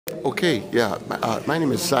Okay, yeah. My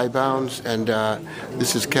name is Cy Bounds, and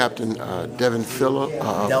this is Captain Delvin Fuller.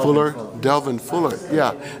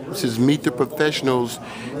 Yeah, this is Meet the Professionals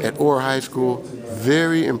at Orr High School.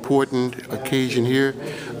 Very important occasion here.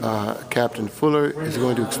 Captain Fuller is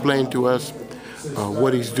going to explain to us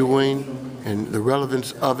what he's doing and the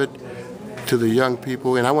relevance of it to the young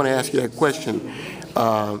people. And I want to ask you that question.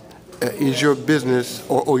 Is your business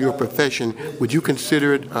or your profession, would you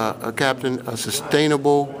consider it, Captain, a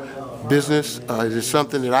sustainable business? Is it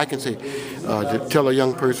something that I can say, to tell a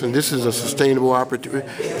young person, this is a sustainable opportunity?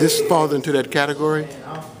 This falls into that category?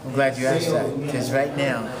 I'm glad you asked that, because right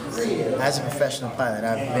now, as a professional pilot,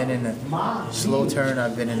 I've been in the slow turn,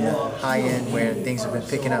 I've been in the high end where things have been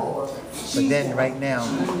picking up. But then right now,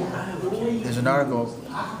 there's an article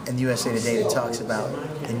in USA Today that talks about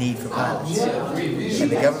the need for pilots. And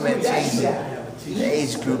the government changed the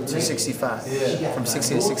age group to 65, from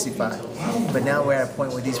 60 to 65. But now we're at a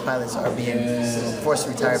point where these pilots are being forced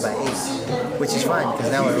to retire by age, which is fine,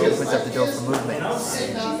 because now it opens up the door for movement.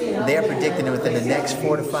 They are predicting that within the next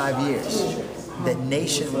 4 to 5 years, that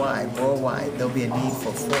nationwide, worldwide, there'll be a need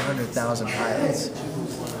for 400,000 pilots.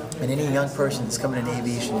 And any young person that's coming into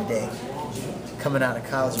aviation today, coming out of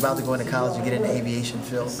college, about to go into college and get in the aviation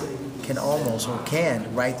field, can almost or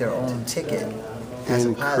can write their own ticket as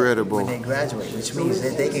a pilot when they graduate, which means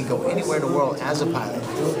that they can go anywhere in the world as a pilot.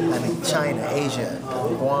 I mean, China, Asia,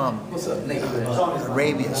 Guam,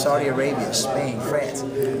 Arabia, Saudi Arabia, Spain, France.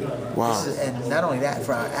 Wow. And not only that,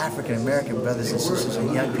 for our African American brothers and sisters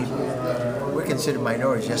and young people, we're considered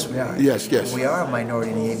minorities. Yes, we are. Yes, yes. We are a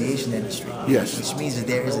minority in the aviation industry. Yes. Which means that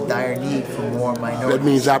there is a dire need for more minorities. That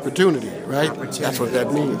means opportunity, right? Opportunity. That's what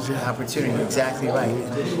that means. Yeah. Opportunity, exactly right.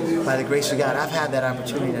 And by the grace of God, I've had that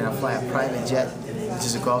opportunity, and I fly a private jet, which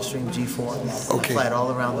is a Gulfstream G4. Okay. I fly it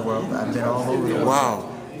all around the world. I've been all over the world. Wow.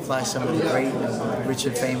 Fly some of the great, rich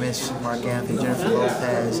and famous, Mark Anthony, Jennifer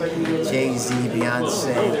Lopez, Jay-Z,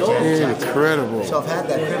 Beyonce, Janet Jackson. Incredible. So I've had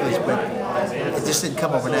that privilege, but it just didn't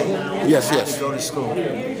come overnight. Yes, I had yes. to go to school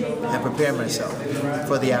and prepare myself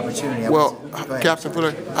for the opportunity. Well, Captain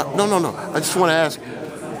Fuller, no. I just want to ask,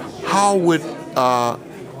 how would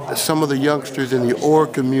some of the youngsters in the Orr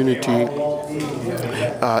community,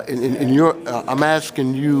 I'm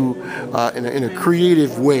asking you in a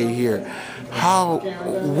creative way here,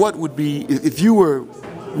 what would be, if you were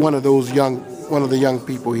one of the young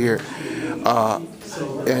people here,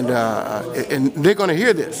 and they're going to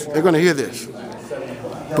hear this,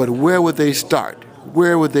 but where would they start?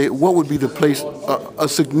 What would be the place, a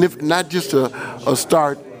significant, not just a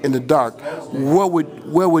start in the dark?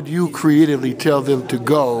 Where would you creatively tell them to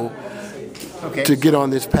go to get on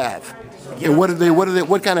this path? And what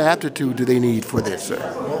kind of aptitude do they need for this, sir?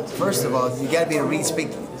 Well, first of all, you got to be able to read, speak,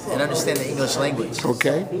 and understand the English language.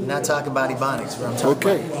 Okay. I'm not talking about Ebonics, but I'm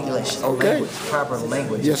talking about English language, proper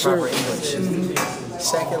language, yes, proper sir. English.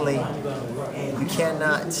 Secondly, you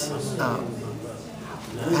cannot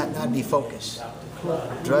not be focused.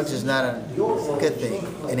 Drugs is not a good thing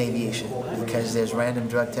in aviation because there's random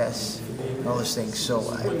drug tests, all those things.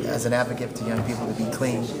 So as an advocate to young people to be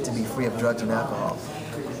clean, to be free of drugs and alcohol,